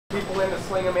people in to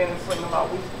sling them in and sling them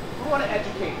out. We want to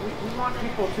educate. We want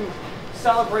people to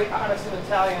celebrate artisan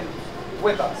Italian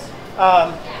with us.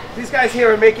 These guys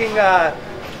here are making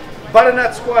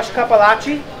Butternut Squash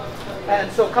Cappellacci.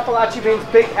 And so Cappellacci means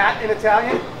big hat in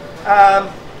Italian.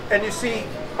 And you see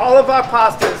all of our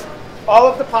pastas, all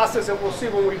of the pastas that we'll see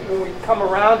when we come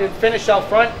around and finish out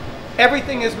front,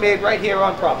 everything is made right here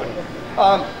on property.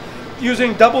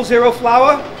 Using 00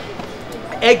 flour,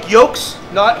 egg yolks,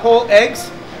 not whole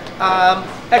eggs,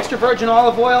 extra virgin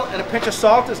olive oil, and a pinch of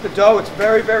salt is the dough. It's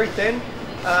very, very thin.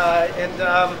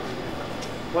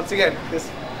 Once again,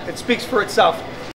 it speaks for itself.